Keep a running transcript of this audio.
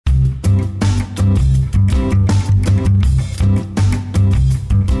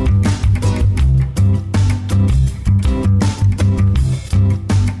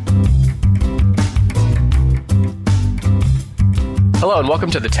and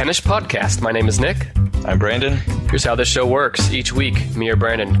welcome to the Tennis Podcast. My name is Nick. I'm Brandon. Here's how this show works. Each week, me or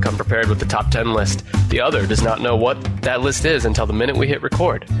Brandon come prepared with the top 10 list. The other does not know what that list is until the minute we hit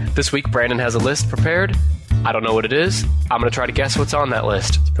record. This week, Brandon has a list prepared. I don't know what it is. I'm going to try to guess what's on that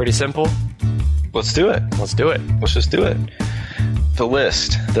list. It's pretty simple. Let's do it. Let's do it. Let's just do it. The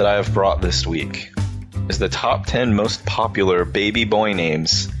list that I have brought this week is the top 10 most popular baby boy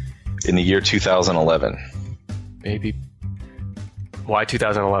names in the year 2011. Baby. Why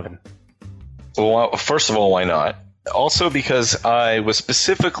 2011? Well, first of all, why not? Also because I was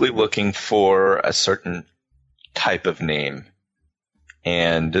specifically looking for a certain type of name.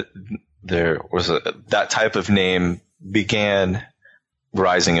 And there was that type of name began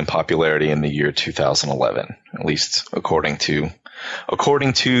rising in popularity in the year 2011, at least according to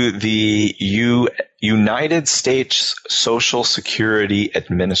the United States Social Security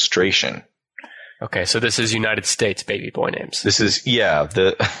Administration. Okay, so this is United States baby boy names. This is, we're not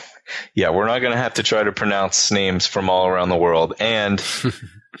going to have to try to pronounce names from all around the world. And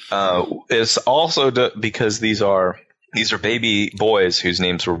it's also because these are baby boys whose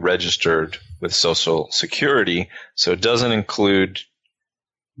names were registered with Social Security, so it doesn't include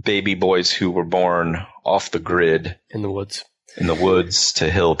baby boys who were born off the grid. In the woods to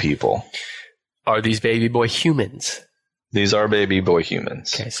hill people. Are these baby boy humans? These are baby boy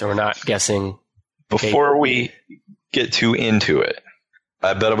humans. Okay, so we're not guessing. Before we get too into it,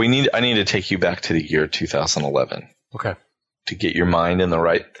 I need to take you back to the year 2011. Okay. To get your mind in the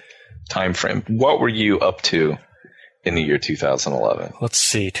right time frame. What were you up to in the year 2011? Let's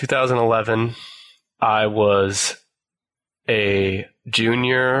see. 2011, I was a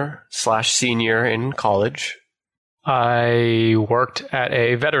junior/senior in college. I worked at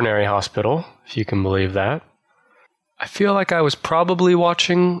a veterinary hospital, if you can believe that. I feel like I was probably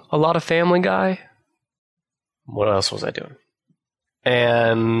watching a lot of Family Guy. What else was I doing?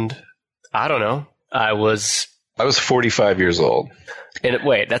 And I don't know. I was 45 years old.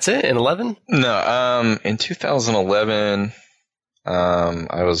 Wait, that's it? In 11? No, in 2011,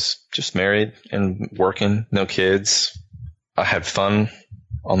 I was just married and working, no kids. I had fun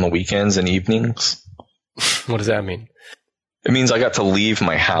on the weekends and evenings. What does that mean? It means I got to leave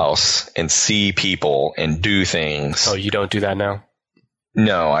my house and see people and do things. Oh, you don't do that now?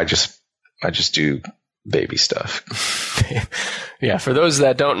 No, I just do baby stuff. Yeah, for those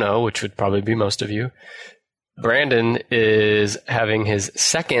that don't know, which would probably be most of you, Brandon is having his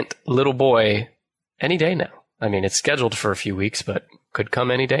second little boy any day now. I mean, it's scheduled for a few weeks, but could come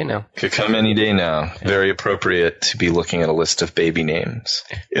any day now. Could come any day now. Yeah. Very appropriate to be looking at a list of baby names.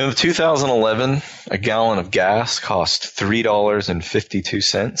 In 2011, a gallon of gas cost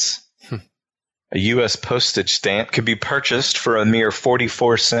 $3.52. A U.S. postage stamp could be purchased for a mere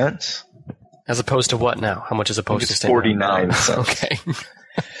 44 cents. As opposed to what now? How much is a postage stamp? 49 cents. Okay.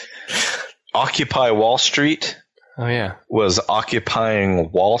 Occupy Wall Street. Oh, yeah. Was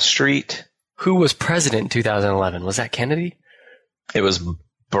occupying Wall Street. Who was president in 2011? Was that Kennedy? It was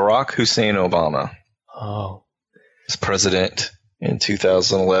Barack Hussein Obama. Oh. Was president in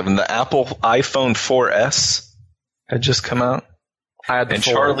 2011. The Apple iPhone 4S had just come out. And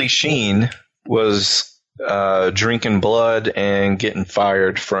Charlie Sheen was drinking blood and getting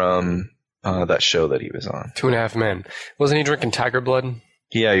fired from that show that he was on. 2.5 Men. Wasn't he drinking tiger blood?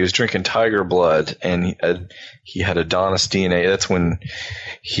 Yeah, he was drinking tiger blood, and he had Adonis DNA. That's when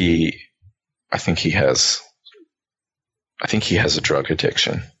I think he has a drug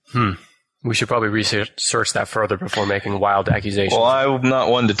addiction. We should probably research that further before making wild accusations. Well, I'm not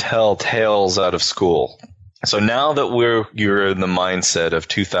one to tell tales out of school. So now that you're in the mindset of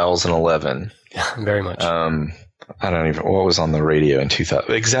 2011. Very much. I don't even, what was on the radio in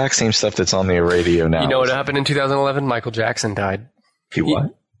 2000? Exact same stuff that's on the radio now. You know what happened in 2011? Michael Jackson died.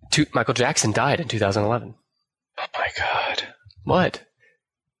 What? Michael Jackson died in 2011. Oh my God. What?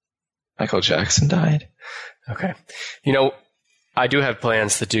 Michael Jackson died? Okay. You know, I do have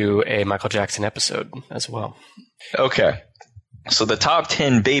plans to do a Michael Jackson episode as well. Okay. So the top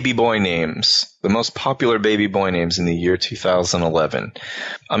 10 baby boy names, the most popular baby boy names in the year 2011.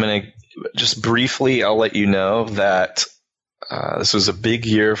 I'm going to just briefly, I'll let you know that this was a big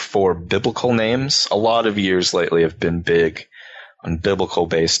year for biblical names. A lot of years lately have been big on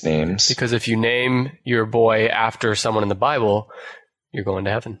biblical-based names. Because if you name your boy after someone in the Bible, you're going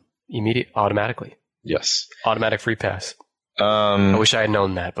to heaven automatically. Yes. Automatic free pass. I wish I had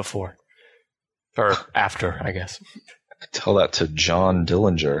known that before. Or after, I guess. Tell that to John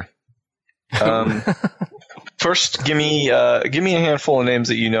Dillinger. First, give me a handful of names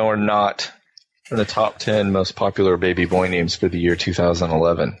that you know are not in the top 10 most popular baby boy names for the year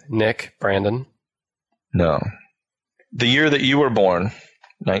 2011. Nick, Brandon. No. The year that you were born,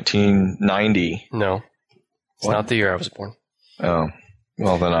 1990. No, it's What? not the year I was born. Oh,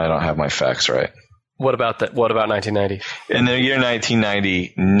 well, then I don't have my facts right. What about that? What about 1990? In the year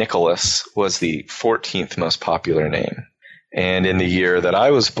 1990, Nicholas was the 14th most popular name. And in the year that I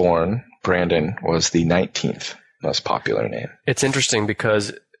was born, Brandon was the 19th most popular name. It's interesting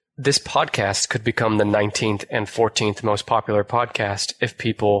because this podcast could become the 19th and 14th most popular podcast if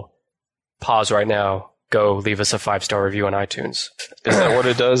people pause right now, go leave us a 5-star review on iTunes. Is that what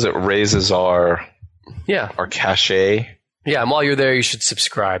it does? It raises our Yeah. cachet. Yeah, and while you're there, you should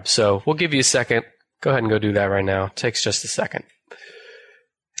subscribe. So we'll give you a second. Go ahead and go do that right now. It takes just a second.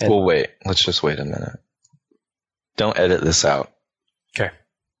 And- We'll wait. Let's just wait a minute. Don't edit this out. Okay.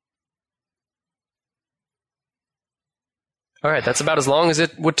 All right, that's about as long as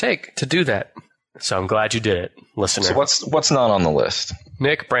it would take to do that. So I'm glad you did it, listener. So what's not on the list?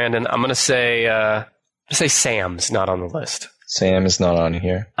 Nick, Brandon, I'm gonna say Sam's not on the list. Sam is not on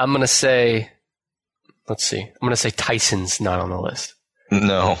here. I'm gonna say, let's see. I'm gonna say Tyson's not on the list.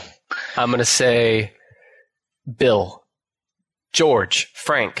 No. I'm gonna say Bill, George,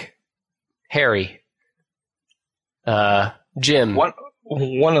 Frank, Harry, Jim.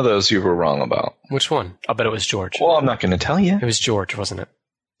 One of those you were wrong about. Which one? I'll bet it was George. Well, I'm not going to tell you. It was George, wasn't it?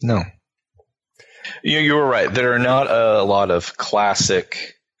 No. You were right. There are not a lot of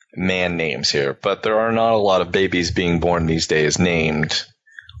classic man names here, but there are not a lot of babies being born these days named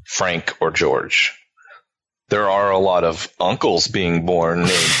Frank or George. There are a lot of uncles being born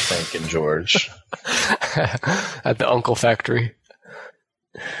named Frank and George. At the Uncle Factory.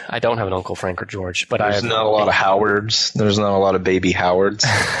 I don't have an Uncle Frank or George, but There's not a lot of Howards. There's not a lot of baby Howards.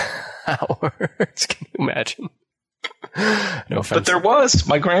 Howards. Can you imagine? No offense. But there was.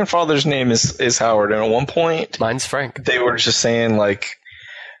 My grandfather's name is Howard, and at one point Mine's Frank. they were just saying, like,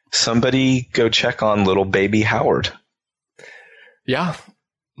 somebody go check on little baby Howard. Yeah.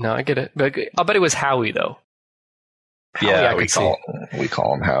 No, I get it. But I'll bet it was Howie, though. Howie, Yeah, I we could see.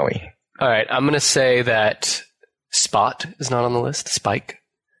 call him Howie. All right, I'm going to say that Spot is not on the list. Spike.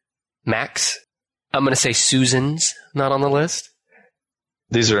 Max. I'm going to say Susan's not on the list.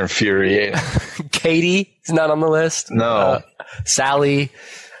 These are infuriating. Katie is not on the list. No. Sally.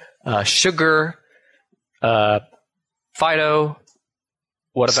 Sugar. Fido.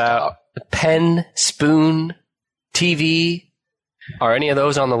 What about Pen, Spoon, TV? Are any of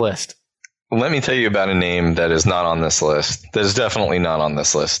those on the list? Let me tell you about a name that is not on this list. That is definitely not on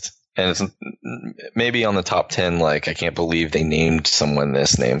this list. And it's maybe on the top 10, like, I can't believe they named someone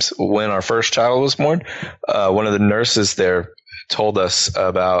this names. When our first child was born, one of the nurses there told us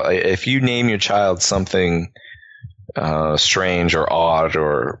about if you name your child something strange or odd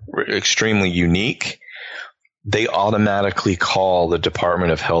or extremely unique, they automatically call the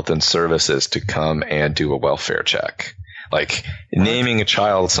Department of Health and Services to come and do a welfare check. Like, naming a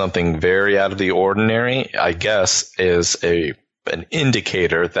child something very out of the ordinary, I guess, is an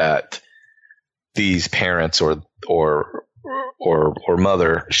indicator that these parents or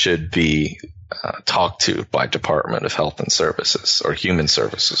mother should be talked to by Department of Health and Services or Human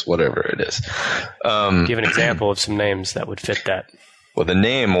Services, whatever it is. Give an example of some names that would fit that. Well, the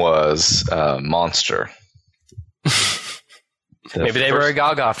name was Monster. Maybe they were a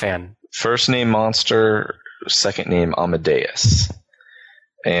Gaga fan. First name Monster, second name Amadeus.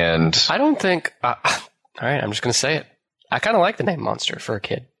 And I don't think. All right, I'm just going to say it. I kind of like the name Monster for a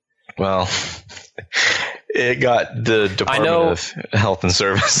kid. well, it got the Department of Health and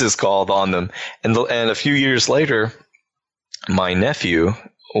Services called on them. And a few years later, my nephew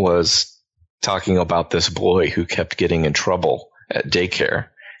was talking about this boy who kept getting in trouble at daycare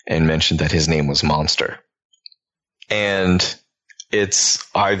and mentioned that his name was Monster. And it's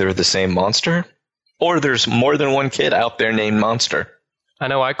either the same Monster or there's more than one kid out there named Monster. I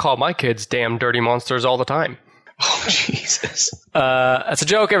know I call my kids damn dirty monsters all the time. Oh, Jesus. That's a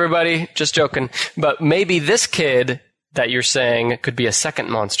joke, everybody. Just joking. But maybe this kid that you're saying could be a second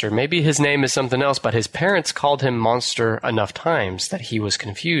monster. Maybe his name is something else, but his parents called him Monster enough times that he was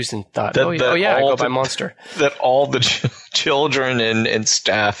confused and thought, I go by Monster. That all the children and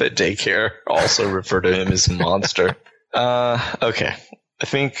staff at daycare also refer to him as Monster. Okay. I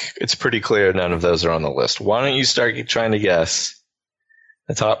think it's pretty clear none of those are on the list. Why don't you start trying to guess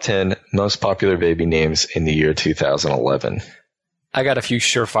the top 10 most popular baby names in the year 2011? I got a few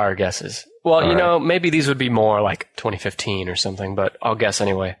surefire guesses. Well, maybe these would be more like 2015 or something, but I'll guess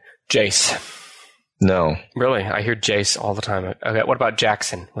anyway. Jace. No. Really? I hear Jace all the time. Okay, what about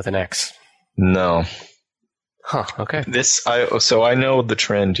Jackson with an X? No. Huh, okay. So I know the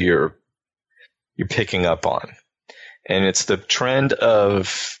trend you're picking up on. And it's the trend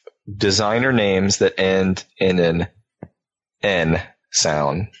of designer names that end in an N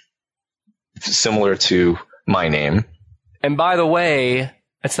sound, similar to my name. And by the way,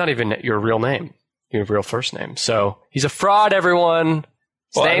 it's not even your real name, your real first name. So he's a fraud, everyone.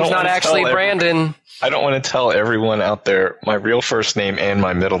 His name's not actually Brandon. I don't want to tell everyone out there my real first name and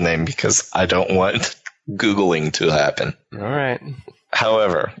my middle name because I don't want Googling to happen. All right.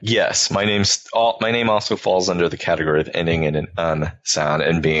 However, yes, my name also falls under the category of ending in an un sound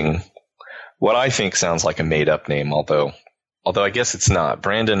and being what I think sounds like a made-up name, although I guess it's not.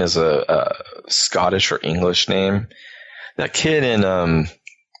 Brandon is a Scottish or English name. That kid in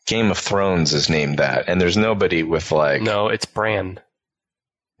Game of Thrones is named that, and there's nobody with like... No, it's Bran.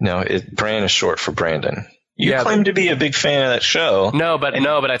 No, Bran is short for Brandon. You claim to be a big fan of that show. No, but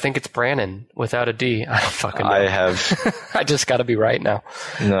I think it's Brannon without a D. I don't fucking know. I have... I just got to be right now.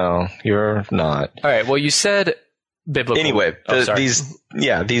 No, you're not. All right, well, you said biblical. Anyway,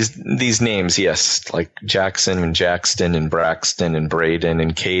 these names, yes, like Jackson and Jackson and Braxton and Braden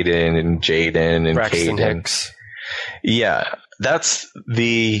and Caden and Jaden and Braxton Caden. Hicks. Yeah, that's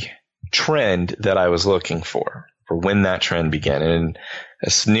the trend that I was looking for when that trend began. And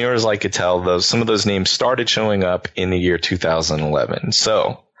as near as I could tell, some of those names started showing up in the year 2011.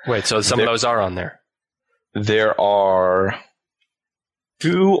 So wait, so some of those are on there? There are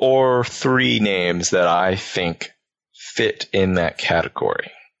 2 or 3 names that I think fit in that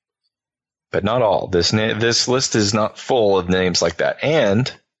category, but not all. This list is not full of names like that.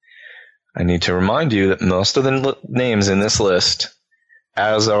 And I need to remind you that most of the names in this list,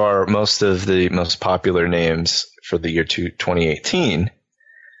 as are most of the most popular names for the year 2018,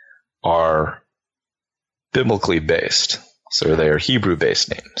 are biblically based. So they are Hebrew-based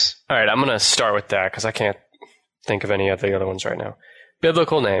names. All right, I'm going to start with that because I can't think of any of the other ones right now.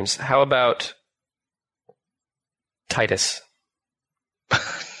 Biblical names. How about Titus?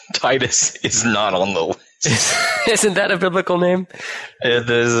 Titus is not on the list. Isn't that a biblical name?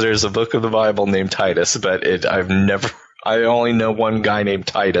 There's a book of the Bible named Titus, but I only know one guy named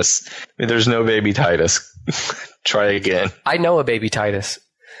Titus. There's no baby Titus. Try again. I know a baby Titus.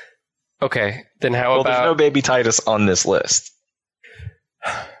 Okay, then how about... there's no baby Titus on this list.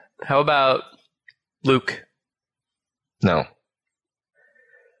 How about Luke? No.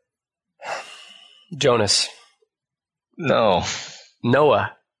 Jonas? No.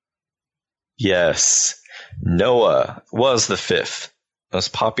 Noah? Yes. Noah was the 5th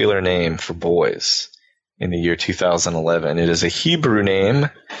most popular name for boys in the year 2011. It is a Hebrew name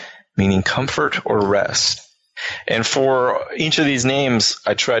meaning comfort or rest. And for each of these names,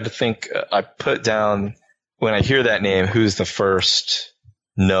 I tried to think, I put down, when I hear that name, who's the first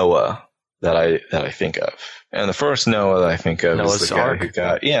Noah that I think of. And the first Noah that I think of is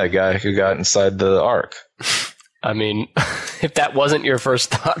the guy who got inside the ark. I mean, if that wasn't your first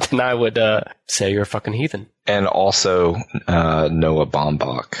thought, then I would say you're a fucking heathen. And also Noah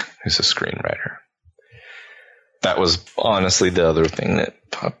Baumbach, who's a screenwriter. That was honestly the other thing that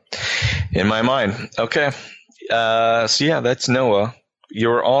popped in my mind. Okay. So yeah, that's Noah.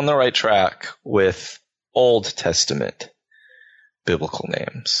 You're on the right track with Old Testament biblical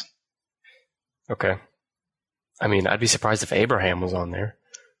names. Okay. I mean, I'd be surprised if Abraham was on there.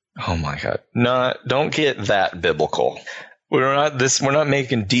 Oh my God. Don't get that biblical. We're not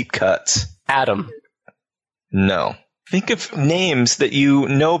making deep cuts. Adam. No. Think of names that you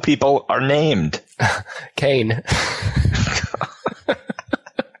know people are named. Cain.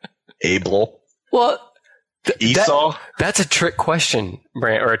 Abel. Well, Esau. That's a trick question,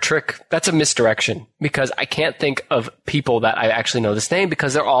 Brant, or that's a misdirection, because I can't think of people that I actually know this name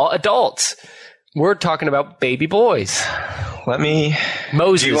because they're all adults. We're talking about baby boys.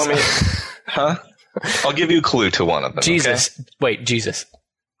 Moses. Do you want me? Huh? I'll give you a clue to one of them. Jesus. Okay? Wait, Jesus.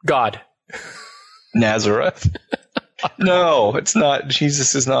 God. Nazareth. No, it's not.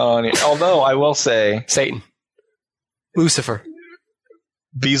 Jesus is not on it. Although I will say, Satan. Lucifer.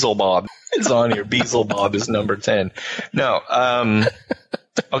 Beelzebub is on here. Beelzebub is number 10. No,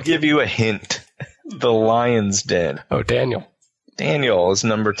 I'll give you a hint. The Lion's Den. Oh, Daniel. Daniel is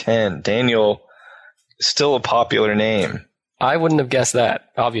number 10. Daniel is still a popular name. I wouldn't have guessed that.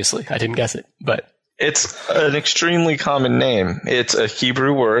 Obviously, I didn't guess it, but it's an extremely common name. It's a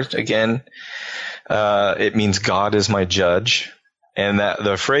Hebrew word. Again, it means God is my judge, and that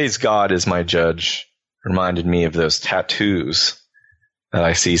the phrase "God is my judge" reminded me of those tattoos that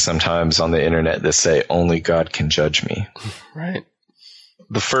I see sometimes on the internet that say "Only God can judge me." Right.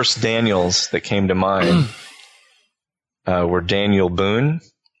 The first Daniels that came to mind were Daniel Boone,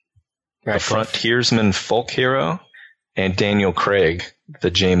 the frontiersman folk hero, and Daniel Craig,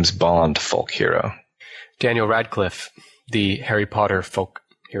 the James Bond folk hero. Daniel Radcliffe, the Harry Potter folk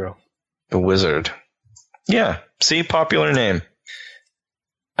hero. The wizard. Yeah. See, popular name.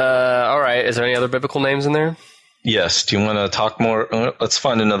 All right. Is there any other biblical names in there? Yes. Do you want to talk more? Let's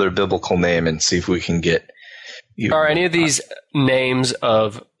find another biblical name and see if we can get you. Are any of these names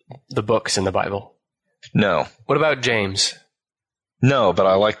of the books in the Bible? No. What about James? No, but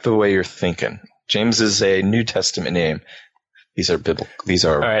I like the way you're thinking. James is a New Testament name. These are biblical. These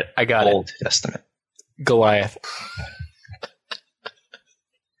are all right. I got Old Testament. Goliath.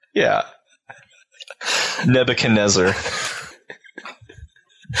 Yeah. Nebuchadnezzar.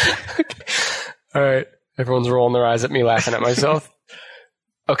 All right. Everyone's rolling their eyes at me, laughing at myself.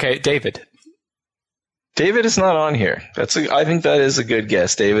 Okay, David. David is not on here. I think that is a good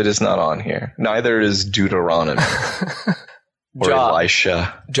guess. David is not on here. Neither is Deuteronomy or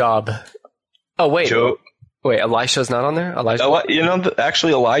Elisha. Job. Oh, wait. Job. Wait, Elisha's not on there? Elijah?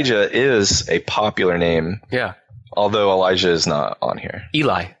 Actually, Elijah is a popular name. Yeah. Although Elijah is not on here.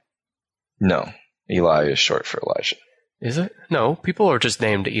 Eli. No. Eli is short for Elijah. Is it? No, people are just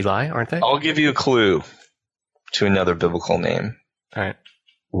named Eli, aren't they? I'll give you a clue to another biblical name. All right.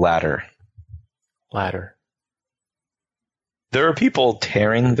 Ladder. There are people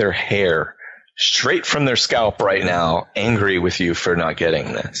tearing their hair straight from their scalp right now, angry with you for not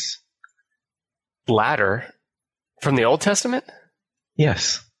getting this. Ladder? From the Old Testament?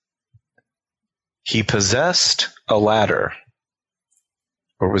 Yes. He possessed a ladder.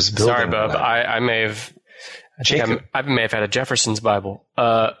 Or was building. Sorry, Bub. I may have. I may have had a Jefferson's Bible.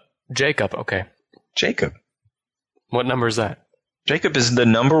 Jacob. Okay. Jacob. What number is that? Jacob is the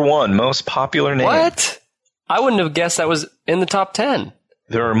number one most popular name. What? I wouldn't have guessed that was in the top 10.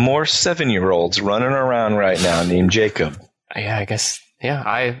 There are more 7-year-olds running around right now named Jacob. Yeah, I guess.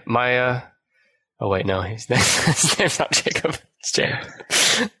 Yeah, oh wait, no, his name's not Jacob. It's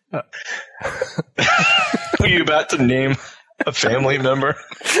James. Are you about to name a family member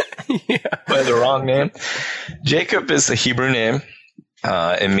by the wrong name? Jacob is a Hebrew name.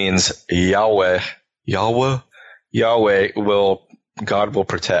 It means Yahweh. Yahweh God will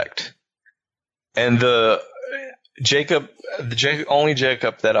protect. And the only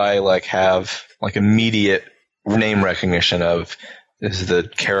Jacob that I have immediate name recognition of is the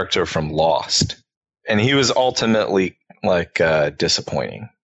character from Lost. And he was ultimately disappointing.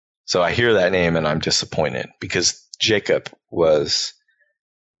 So I hear that name and I'm disappointed because Jacob the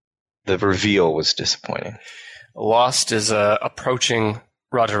reveal was disappointing. Lost is approaching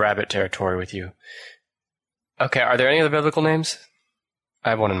Roger Rabbit territory with you. Okay, are there any other biblical names? I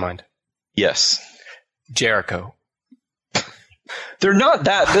have one in mind. Yes. Jericho. They're not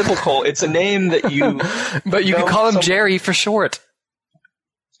that biblical. It's a name that you... But you can call him Jerry for short.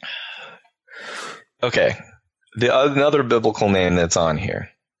 Okay. Another biblical name that's on here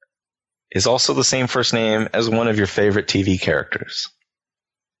is also the same first name as one of your favorite TV characters.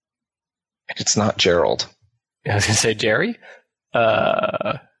 It's not Gerald. I was going to say Jerry.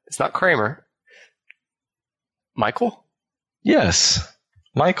 It's not Kramer. Michael? Yes.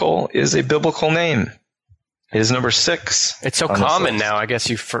 Michael is a biblical name. It is number 6. It's so common now. I guess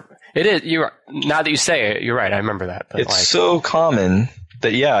it is. Now that you say it, you're right. I remember that. But it's so common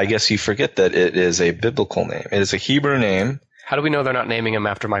that, I guess you forget that it is a biblical name. It is a Hebrew name. How do we know they're not naming him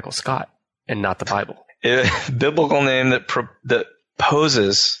after Michael Scott and not the Bible? A biblical name that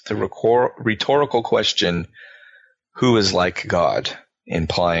poses the rhetorical question, who is like God,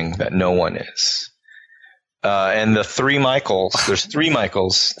 implying that no one is. And the 3 Michaels, there's 3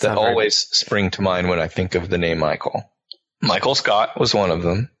 Michaels that always spring to mind when I think of the name Michael. Michael Scott was one of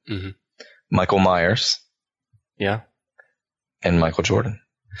them. Mm-hmm. Michael Myers. Yeah. And Michael Jordan.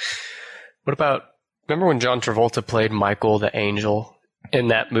 What about, remember when John Travolta played Michael the Angel in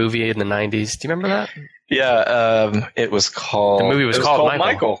that movie in the 90s? Do you remember that? Yeah, it was called... The movie was called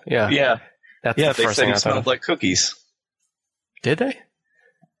Michael. Yeah. Yeah. That's the they first said thing he smelled like cookies. Did they?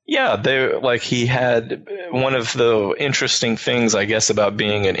 Yeah, he had one of the interesting things, I guess, about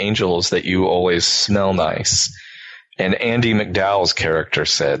being an angel is that you always smell nice. And Andy McDowell's character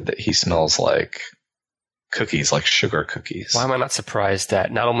said that he smells like cookies, like sugar cookies. Why am I not surprised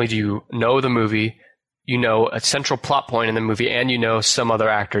that not only do you know the movie, you know a central plot point in the movie, and you know some other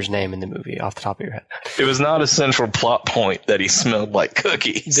actor's name in the movie off the top of your head? It was not a central plot point that he smelled like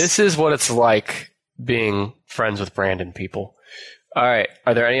cookies. This is what it's like being friends with Brandon, people. All right.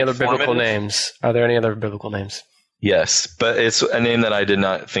 Are there any other biblical names? Yes, but it's a name that I did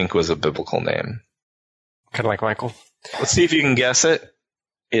not think was a biblical name. Kind of like Michael. Let's see if you can guess it.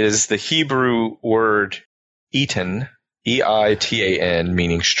 It is the Hebrew word Eitan, E-I-T-A-N,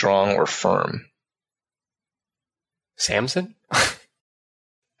 meaning strong or firm. Samson?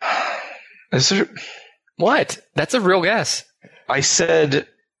 Is there... What? That's a real guess. I said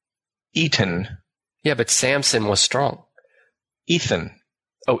Eitan. Yeah, but Samson was strong. Ethan.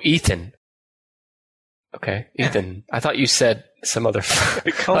 Oh, Ethan. Okay, Ethan. I thought you said some other.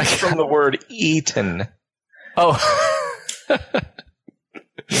 It comes from the word Eton. Oh.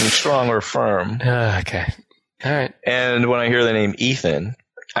 Strong or firm. Okay. All right. And when I hear the name Ethan,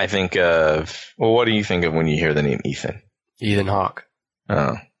 I think of, well, what do you think of when you hear the name Ethan? Ethan Hawke.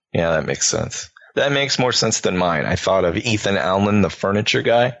 Oh, yeah, that makes sense. That makes more sense than mine. I thought of Ethan Allen, the furniture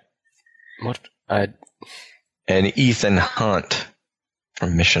guy. What? And Ethan Hunt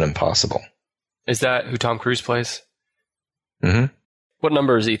from Mission Impossible. Is that who Tom Cruise plays? Mm-hmm. What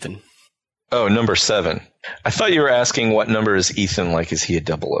number is Ethan? Oh, number 7. I thought you were asking what number is Ethan, like is he a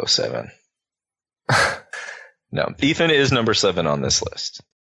 007? No, Ethan is number 7 on this list.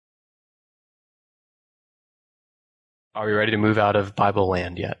 Are we ready to move out of Bible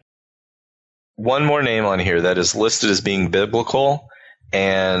land yet? One more name on here that is listed as being biblical,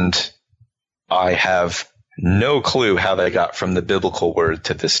 and I have no clue how they got from the biblical word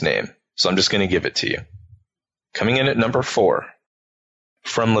to this name. So I'm just going to give it to you. Coming in at number 4,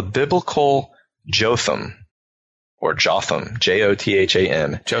 from the biblical Jotham, or Jotham,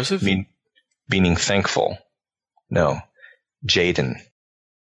 Jotham. Joseph? Meaning thankful. No, Jaden.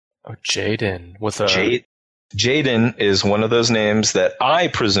 Oh, Jaden. With a... Jaden is one of those names that I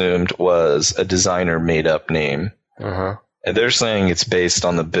presumed was a designer made-up name. Uh-huh. And they're saying it's based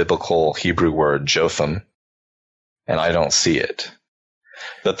on the biblical Hebrew word Jotham, and I don't see it.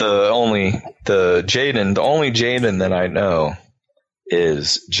 But the only Jaden that I know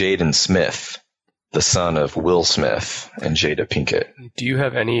is Jaden Smith, the son of Will Smith and Jada Pinkett. Do you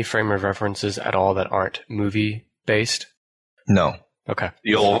have any frame of references at all that aren't movie-based? No. Okay.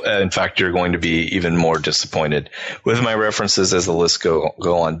 In fact, you're going to be even more disappointed with my references as the list go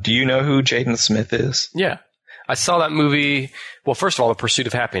on. Do you know who Jaden Smith is? Yeah. I saw that movie. Well, first of all, The Pursuit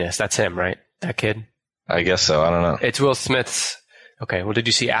of Happiness. That's him, right? That kid? I guess so. I don't know. It's Will Smith's. Okay. Well, did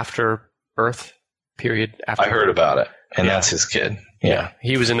you see After Earth? I heard about it, and that's his kid. Yeah.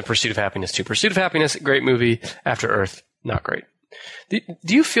 He was in The Pursuit of Happiness, too. Pursuit of Happiness, great movie. After Earth, not great. Do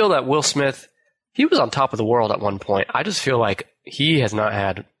you feel that Will Smith, he was on top of the world at one point. I just feel like he has not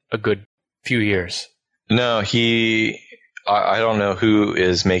had a good few years. No, I don't know who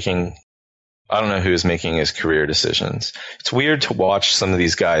is making his career decisions. It's weird to watch some of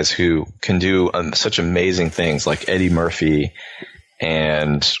these guys who can do such amazing things like Eddie Murphy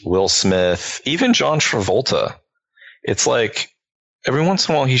and Will Smith, even John Travolta. It's like every once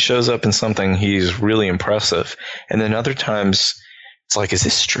in a while he shows up in something, he's really impressive. And then other times it's like, is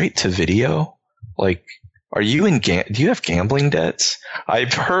this straight to video? Like, do you have gambling debts?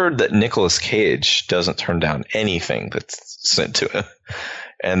 I've heard that Nicolas Cage doesn't turn down anything that's sent to him,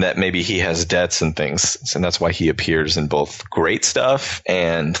 and that maybe he has debts and things, and that's why he appears in both great stuff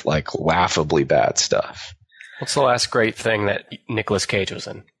and like laughably bad stuff. What's the last great thing that Nicolas Cage was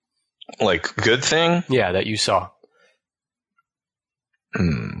in? Like, good thing? Yeah, that you saw.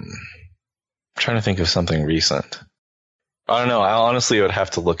 I'm trying to think of something recent. I don't know. I honestly would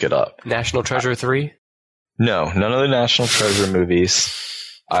have to look it up. National Treasure 3? No, none of the National Treasure movies.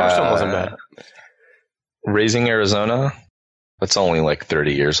 First one wasn't bad. Raising Arizona? That's only like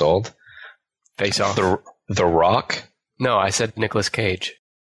 30 years old. Face Off. The Rock? No, I said Nicolas Cage.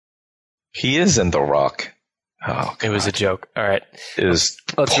 He is in The Rock. Oh, God. It was a joke. All right. Let's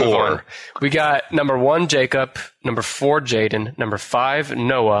move on. We got number 1, Jacob. Number 4, Jaden. Number 5,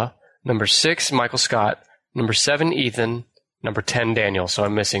 Noah. Number 6, Michael Scott. Number 7, Ethan. Number 10, Daniel. So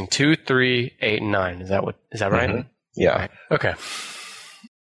I'm missing 2, 3, 8, and 9. Is that right? Mm-hmm. Yeah. Right. Okay.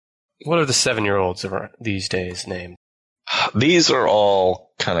 What are the 7-year-olds these days named? These are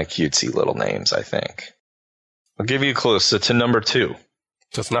all kind of cutesy little names, I think. I'll give you a clue. So to number 2.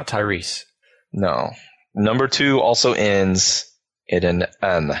 So it's not Tyrese. No. Number 2 also ends in an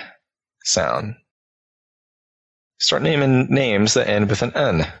N sound. Start naming names that end with an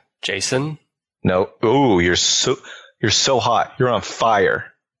N. Jason? No. Ooh, you're so hot. You're on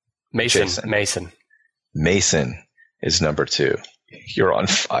fire. Mason. Mason is number 2. You're on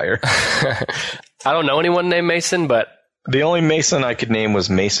fire. I don't know anyone named Mason, but... The only Mason I could name was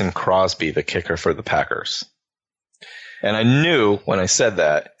Mason Crosby, the kicker for the Packers. And I knew when I said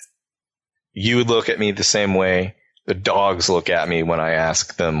that, you would look at me the same way the dogs look at me when I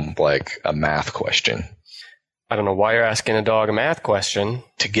ask them, like, a math question. I don't know why you're asking a dog a math question.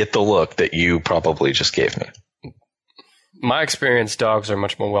 To get the look that you probably just gave me. My experience, dogs are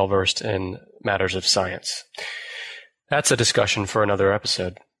much more well-versed in matters of science. That's a discussion for another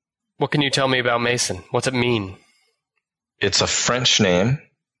episode. What can you tell me about Mason? What's it mean? It's a French name.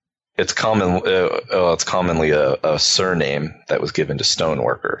 It's commonly a surname that was given to stone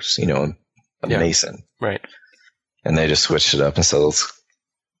workers. You know, Yeah. Mason. Right. And they just switched it up and said, let's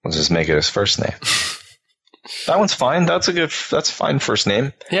just make it his first name. That one's fine. That's a fine first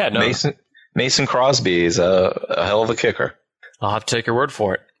name. Yeah, no. Mason Crosby is a hell of a kicker. I'll have to take your word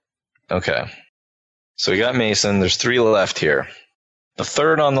for it. Okay. So we got Mason. There's 3 left here. The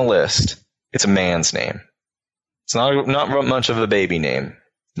third on the list, it's a man's name. It's not much of a baby name.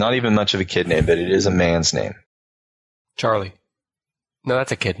 Not even much of a kid name, but it is a man's name. Charlie. No,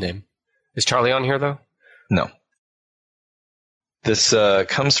 that's a kid name. Is Charlie on here, though? No. This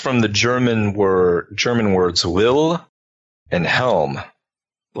comes from the German words will and Helm.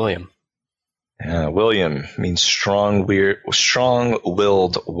 William. William means strong-willed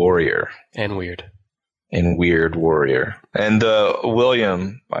warrior. And weird. And weird warrior. And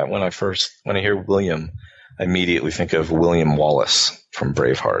William, when I hear William, I immediately think of William Wallace from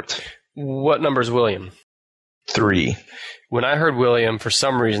Braveheart. What number is William? 3. When I heard William, for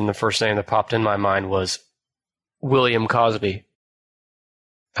some reason, the first name that popped in my mind was William Cosby.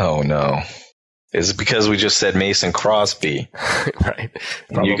 Oh, no. Is it because we just said Mason Crosby? Right.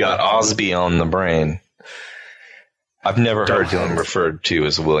 And you got Osby on the brain. I've never heard him referred to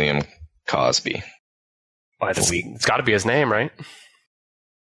as William Cosby. Well, it's got to be his name, right?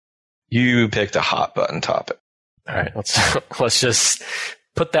 You picked a hot button topic. All right, let's just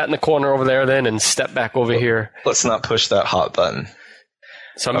put that in the corner over there then and step back over here. Let's not push that hot button.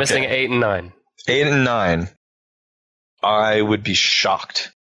 So I'm missing 8 and 9. 8 and 9. I would be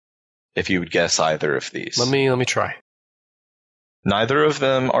shocked if you would guess either of these. Let me try. Neither of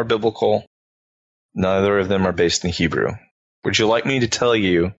them are biblical. Neither of them are based in Hebrew. Would you like me to tell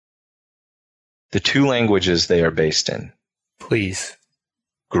you the 2 languages they are based in? Please.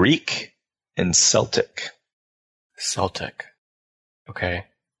 Greek and Celtic. Celtic. Okay.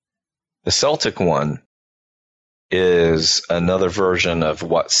 The Celtic one is another version of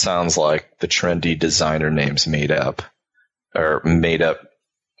what sounds like the trendy designer names made up and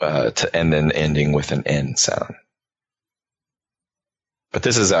then ending with an N sound. But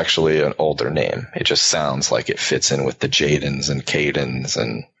this is actually an older name. It just sounds like it fits in with the Jadens and Cadens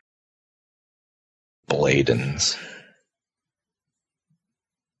and Bladens.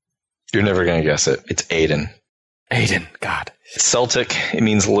 You're never going to guess it. It's Aiden. Aiden, God. Celtic, it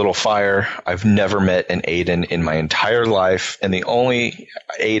means little fire. I've never met an Aiden in my entire life, and the only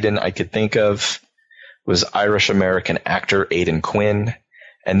Aiden I could think of was Irish-American actor Aidan Quinn.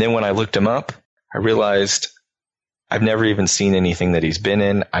 And then when I looked him up, I realized I've never even seen anything that he's been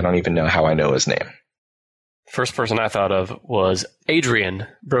in. I don't even know how I know his name. First person I thought of was Adrian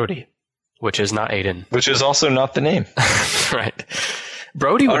Brody, which is not Aiden. Which is also not the name. Right.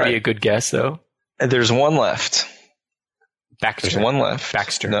 Brody would be a good guess, though. And there's one left. Baxter. There's one left.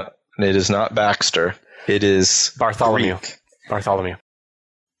 Baxter. No, it is not Baxter. It is Bartholomew. Greek. Bartholomew.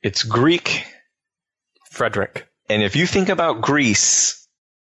 It's Greek. Frederick. And if you think about Greece,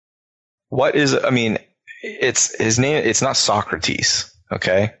 it's his name. It's not Socrates.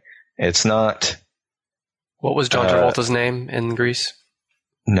 Okay. It's not. What was John Travolta's name in Greece?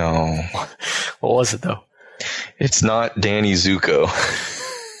 No. What was it, though? It's not Danny Zuko.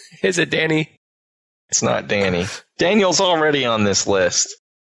 Is it Danny? It's not Danny. Daniel's already on this list.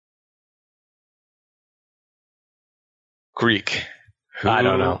 Greek. I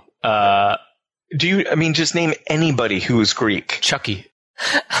don't know. Just name anybody who is Greek. Chucky.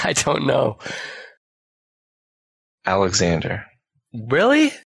 I don't know. Alexander.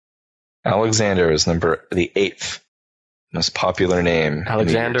 Really? Alexander is the 8th most popular name.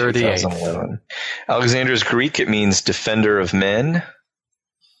 Alexander the 8th. Alexander is Greek. It means defender of men.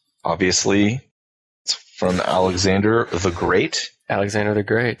 Obviously, it's from Alexander the Great. Alexander the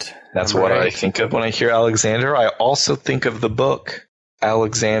Great. That's what I think of when I hear Alexander. I also think of the book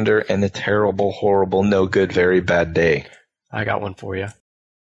Alexander and the Terrible, Horrible, No Good, Very Bad Day. I got one for you.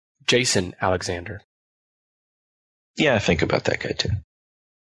 Jason Alexander. Yeah, I think about that guy too.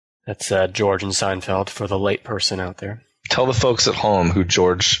 That's George and Seinfeld for the late person out there. Tell the folks at home who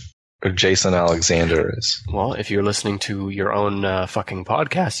Jason Alexander is. Well, if you're listening to your own fucking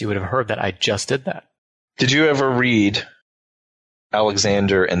podcast, you would have heard that I just did that. Did you ever read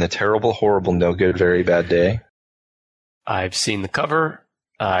Alexander and the Terrible, Horrible, No Good, Very Bad Day? I've seen the cover.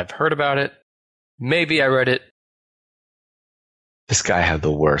 I've heard about it. Maybe I read it. This guy had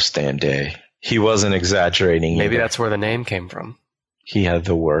the worst damn day. He wasn't exaggerating. Maybe that's where the name came from. He had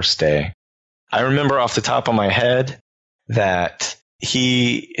the worst day. I remember off the top of my head that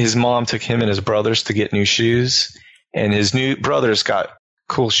his mom took him and his brothers to get new shoes, and his new brothers got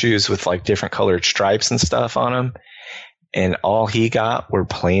cool shoes with like different colored stripes and stuff on them, and all he got were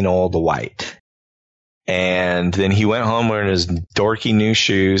plain old white. And then he went home wearing his dorky new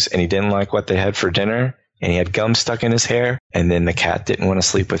shoes, and he didn't like what they had for dinner. And he had gum stuck in his hair. And then the cat didn't want to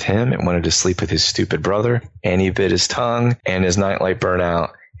sleep with him. It wanted to sleep with his stupid brother. And he bit his tongue, and his nightlight burnt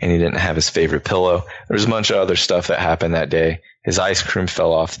out, and he didn't have his favorite pillow. There was a bunch of other stuff that happened that day. His ice cream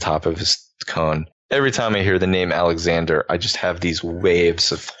fell off the top of his cone. Every time I hear the name Alexander, I just have these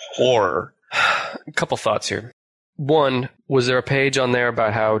waves of horror. A couple thoughts here. One, was there a page on there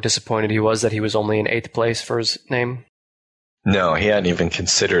about how disappointed he was that he was only in 8th place for his name? No, he hadn't even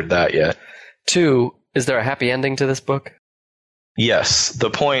considered that yet. 2, is there a happy ending to this book? Yes. The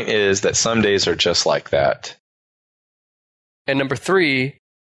point is that some days are just like that. And number 3,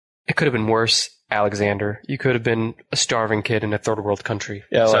 it could have been worse, Alexander. You could have been a starving kid in a third world country.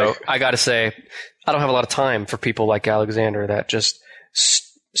 Yeah, so I got to say, I don't have a lot of time for people like Alexander that just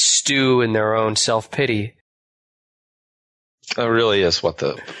stew in their own self-pity. That really is what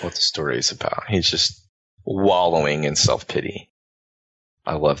the story is about. He's just wallowing in self-pity.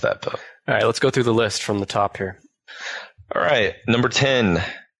 I love that book. All right, let's go through the list from the top here. All right, number 10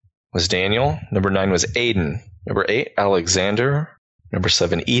 was Daniel. Number 9 was Aiden. Number 8, Alexander. Number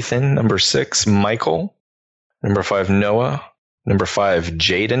 7, Ethan. Number 6, Michael. Number 5, Noah. Number 5,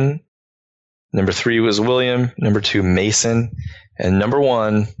 Jaden. Number 3 was William. Number 2, Mason. And number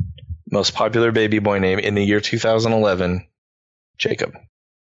 1, most popular baby boy name in the year 2011, Jacob.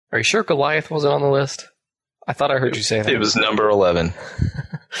 Are you sure Goliath wasn't on the list? I thought I heard you say that. It was number 11.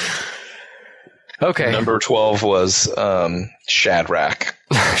 Okay. Number 12 was Shadrach.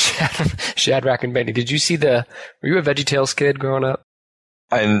 Shadrach and Benny. Did you see were you a VeggieTales kid growing up?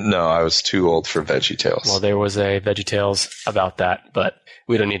 No, I was too old for VeggieTales. Well, there was a VeggieTales about that, but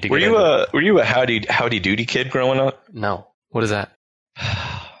we don't need to get into it. Were you a Howdy Doody kid growing up? No. What is that?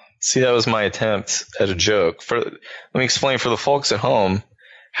 See, that was my attempt at a joke. Let me explain for the folks at home.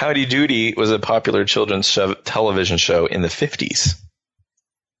 Howdy Doody was a popular children's television show in the 50s.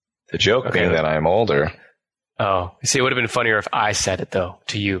 The joke being that I'm older. Oh, see, it would have been funnier if I said it, though,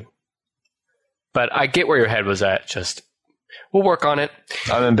 to you. But I get where your head was at. We'll work on it.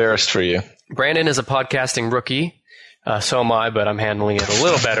 I'm embarrassed for you. Brandon is a podcasting rookie. So am I, but I'm handling it a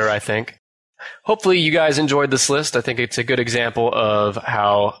little better, I think. Hopefully you guys enjoyed this list. I think it's a good example of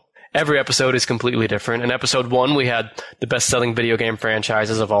how every episode is completely different. In episode 1, we had the best-selling video game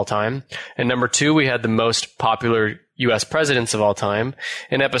franchises of all time. In number 2, we had the most popular U.S. presidents of all time.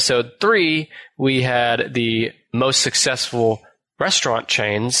 In episode 3, we had the most successful restaurant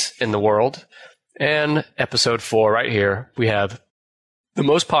chains in the world. And episode 4, right here, we have the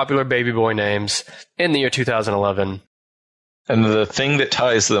most popular baby boy names in the year 2011. And the thing that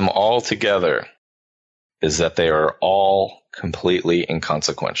ties them all together is that they are all completely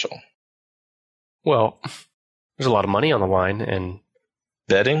inconsequential. Well, there's a lot of money on the line, and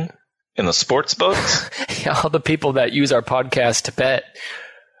betting in the sports books. All the people that use our podcast to bet.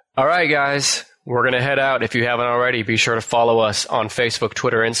 All right, guys, we're going to head out. If you haven't already, be sure to follow us on Facebook,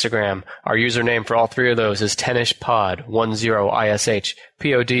 Twitter, Instagram. Our username for all 3 of those is TenishPod,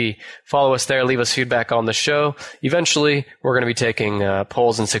 10ISHPOD. Follow us there. Leave us feedback on the show. Eventually, we're going to be taking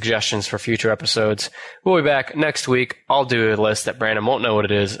polls and suggestions for future episodes. We'll be back next week. I'll do a list that Brandon won't know what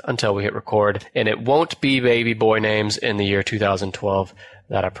it is until we hit record. And it won't be baby boy names in the year 2012.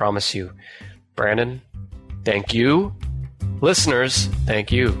 That I promise you. Brandon, thank you. Listeners,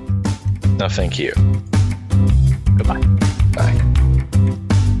 thank you. No, thank you. Goodbye. Bye.